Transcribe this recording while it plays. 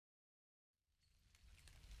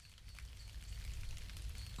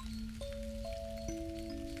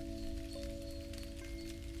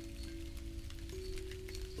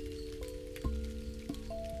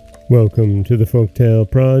Welcome to the Folktale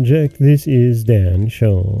Project. This is Dan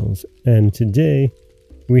Scholz, and today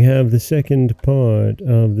we have the second part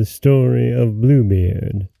of the story of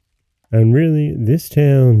Bluebeard. And really, this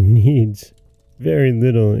tale needs very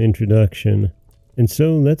little introduction, and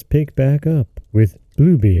so let's pick back up with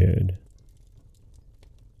Bluebeard.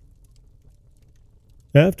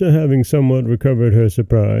 After having somewhat recovered her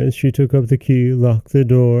surprise, she took up the key, locked the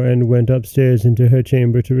door, and went upstairs into her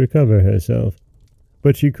chamber to recover herself.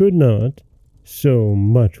 But she could not, so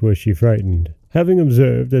much was she frightened. Having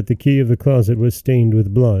observed that the key of the closet was stained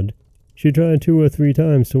with blood, she tried 2 or 3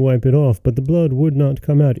 times to wipe it off, but the blood would not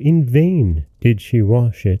come out. In vain did she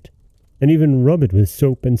wash it, and even rub it with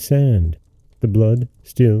soap and sand. The blood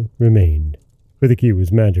still remained, for the key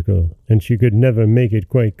was magical, and she could never make it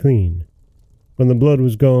quite clean. When the blood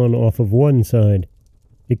was gone off of one side,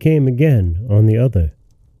 it came again on the other.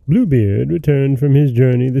 Bluebeard returned from his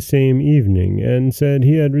journey the same evening, and said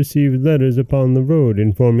he had received letters upon the road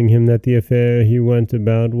informing him that the affair he went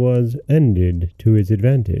about was ended to his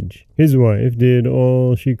advantage. His wife did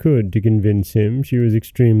all she could to convince him she was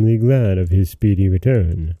extremely glad of his speedy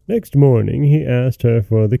return. Next morning he asked her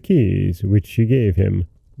for the keys, which she gave him,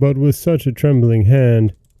 but with such a trembling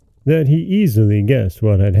hand that he easily guessed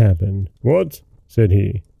what had happened. "What?" said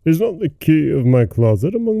he. "Is not the key of my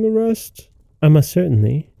closet among the rest?" "I must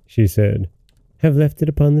certainly," she said, "have left it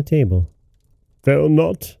upon the table." "Fail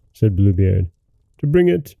not," said Bluebeard, "to bring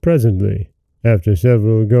it presently." After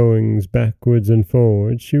several goings backwards and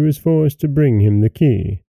forwards, she was forced to bring him the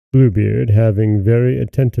key. Bluebeard, having very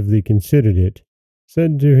attentively considered it,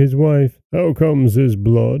 said to his wife, "How comes this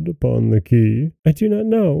blood upon the key?" "I do not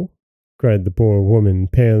know," cried the poor woman,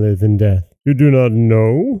 paler than death. "You do not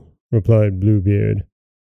know?" replied Bluebeard.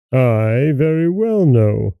 "I very well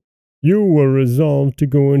know. You were resolved to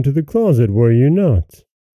go into the closet, were you not?"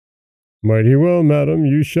 "Mighty well, madam,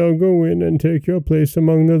 you shall go in and take your place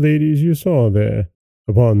among the ladies you saw there."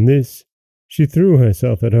 Upon this, she threw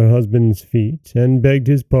herself at her husband's feet, and begged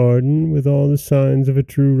his pardon with all the signs of a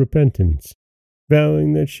true repentance,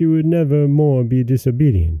 vowing that she would never more be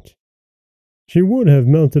disobedient. She would have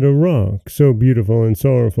melted a rock, so beautiful and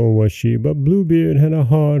sorrowful was she, but Bluebeard had a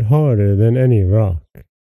heart harder than any rock.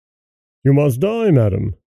 "You must die,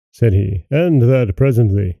 madam," said he, "and that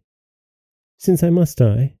presently." "Since I must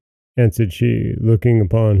die," answered she, looking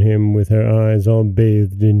upon him with her eyes all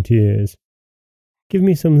bathed in tears, "give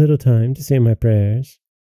me some little time to say my prayers."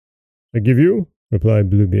 "I give you," replied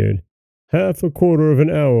Bluebeard, "half a quarter of an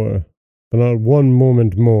hour, but not 1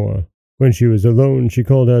 moment more." When she was alone, she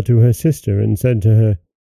called out to her sister, and said to her,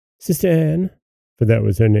 "Sister Anne," for that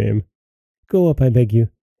was her name, "go up, I beg you,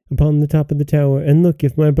 upon the top of the tower, and look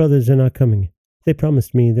if my brothers are not coming. They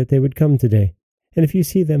promised me that they would come today, and if you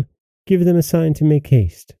see them, give them a sign to make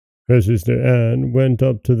haste." Her sister Anne went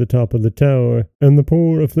up to the top of the tower, and the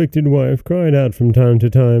poor afflicted wife cried out from time to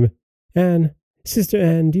time, "Anne, Sister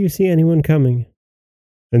Anne, do you see anyone coming?"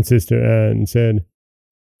 And Sister Anne said,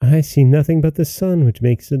 "I see nothing but the sun, which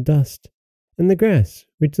makes a dust, and the grass,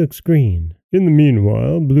 which looks green." In the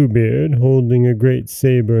meanwhile, Bluebeard, holding a great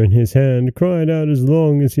sabre in his hand, cried out as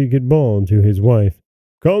long as he could bawl to his wife,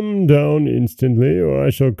 "Come down instantly, or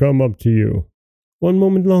I shall come up to you." "1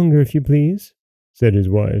 moment longer, if you please," said his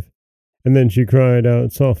wife, and then she cried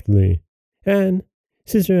out softly, "Anne,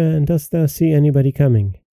 Sister Anne, dost thou see anybody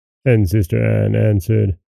coming?" And Sister Anne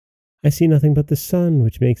answered, "I see nothing but the sun,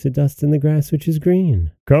 which makes a dust, and the grass, which is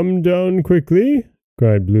green." "Come down quickly,"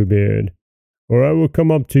 cried Bluebeard, "or I will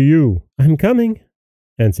come up to you." "I'm coming,"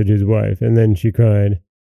 answered his wife, and then she cried,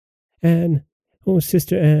 "Anne, oh,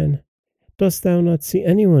 Sister Anne, dost thou not see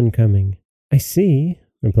anyone coming?" "I see,"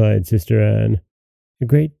 replied Sister Anne, "a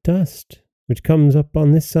great dust, which comes up on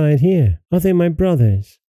this side here. Are they my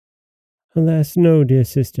brothers?" "Alas, no, dear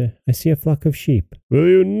sister, I see a flock of sheep." "Will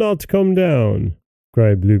you not come down?"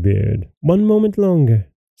 cried Bluebeard. "1 moment longer,"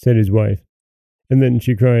 said his wife, and then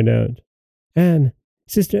she cried out, "Anne,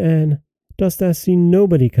 Sister Anne, dost thou see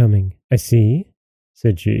nobody coming?" "I see,"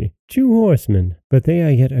 said she, "2 horsemen, but they are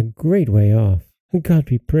yet a great way off." "God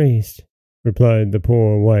be praised," replied the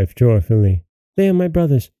poor wife joyfully. "They are my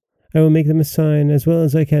brothers. I will make them a sign as well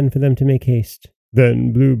as I can for them to make haste."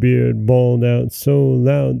 Then Bluebeard bawled out so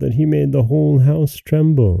loud that he made the whole house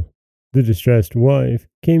tremble. The distressed wife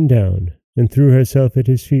came down and threw herself at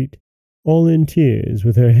his feet, all in tears,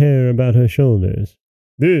 with her hair about her shoulders.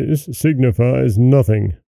 "This signifies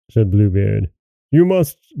nothing," said Bluebeard. "You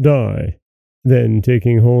must die." Then,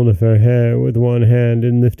 taking hold of her hair with one hand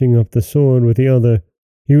and lifting up the sword with the other,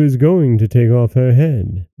 He was going to take off her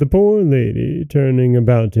head. The poor lady, turning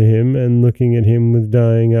about to him and looking at him with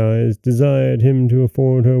dying eyes, desired him to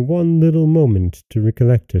afford her one little moment to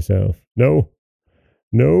recollect herself. "No,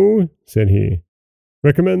 no," said he.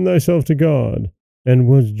 "Recommend thyself to God," and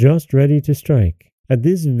was just ready to strike. At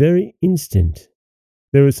this very instant,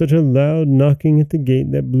 there was such a loud knocking at the gate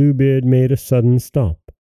that Bluebeard made a sudden stop.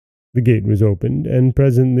 The gate was opened, and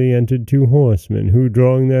presently entered two horsemen, who,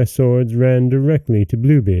 drawing their swords, ran directly to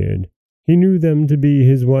Bluebeard. He knew them to be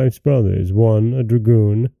his wife's brothers, one a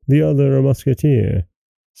dragoon, the other a musketeer,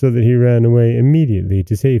 so that he ran away immediately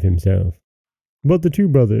to save himself. But the two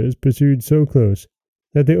brothers pursued so close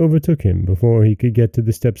that they overtook him before he could get to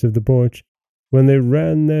the steps of the porch, when they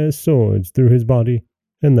ran their swords through his body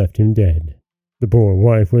and left him dead. The poor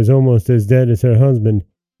wife was almost as dead as her husband,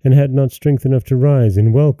 and had not strength enough to rise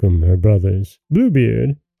and welcome her brothers.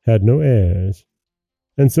 Bluebeard had no heirs,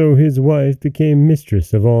 and so his wife became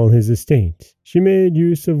mistress of all his estate. She made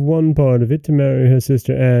use of one part of it to marry her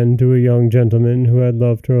sister Anne to a young gentleman who had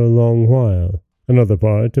loved her a long while, another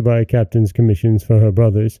part to buy captain's commissions for her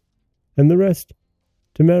brothers, and the rest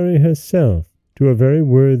to marry herself to a very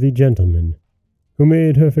worthy gentleman, who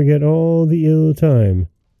made her forget all the ill time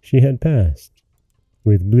she had passed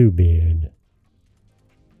with Bluebeard.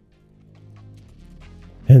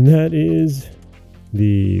 And that is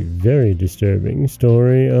the very disturbing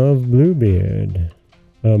story of Bluebeard,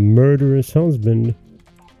 a murderous husband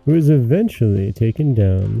who is eventually taken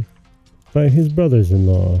down by his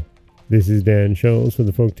brothers-in-law. This is Dan Scholes for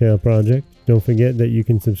the Folktale Project. Don't forget that you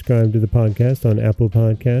can subscribe to the podcast on Apple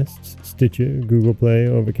Podcasts, Stitcher, Google Play,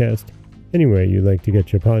 Overcast, anywhere you like to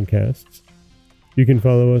get your podcasts. You can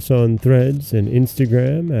follow us on Threads and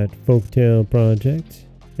Instagram at Folktale Project.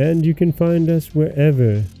 And you can find us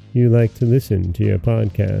wherever you like to listen to your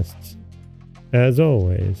podcasts. As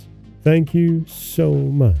always, thank you so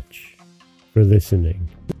much for listening.